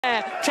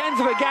chance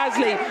for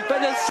Gasly, but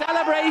the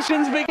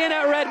celebrations begin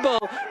at Red Bull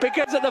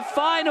because at the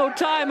final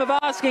time of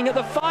asking, at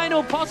the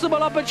final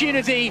possible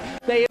opportunity,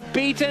 they have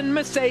beaten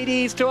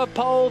Mercedes to a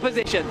pole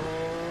position.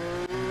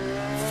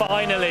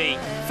 Finally,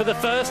 for the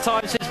first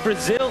time since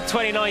Brazil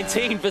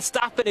 2019,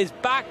 Verstappen is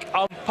back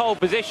on pole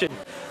position.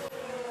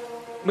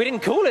 We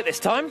didn't call it this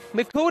time.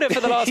 We've called it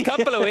for the last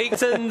couple of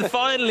weeks, and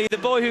finally the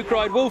boy who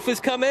cried wolf has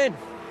come in.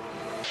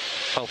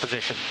 Pole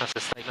position, that's a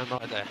statement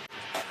right there.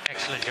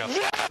 Excellent job.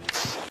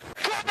 Yes!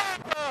 Come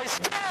on, boys,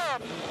 come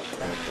on!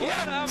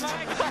 Well done,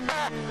 Max.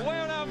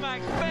 Well done,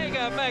 Max.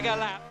 Mega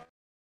lap.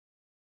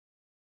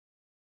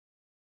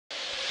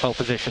 Pole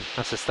position,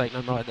 that's a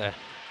statement right there.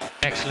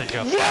 Excellent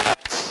job.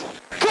 Yes!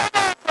 Come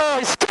on,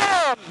 boys, come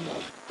on!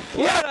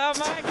 Well done,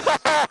 Max.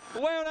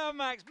 Well done,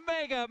 Max.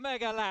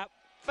 Mega lap.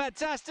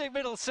 Fantastic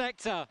middle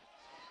sector.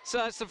 So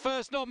that's the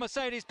first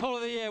non-Mercedes pole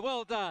of the year.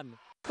 Well done.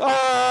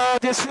 Oh,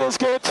 this feels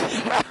good.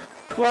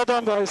 Well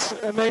done, boys.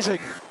 Amazing.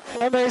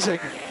 Amazing.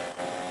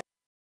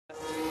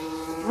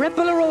 Red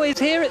Bull are always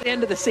here at the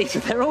end of the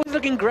season. They're always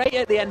looking great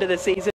at the end of the season.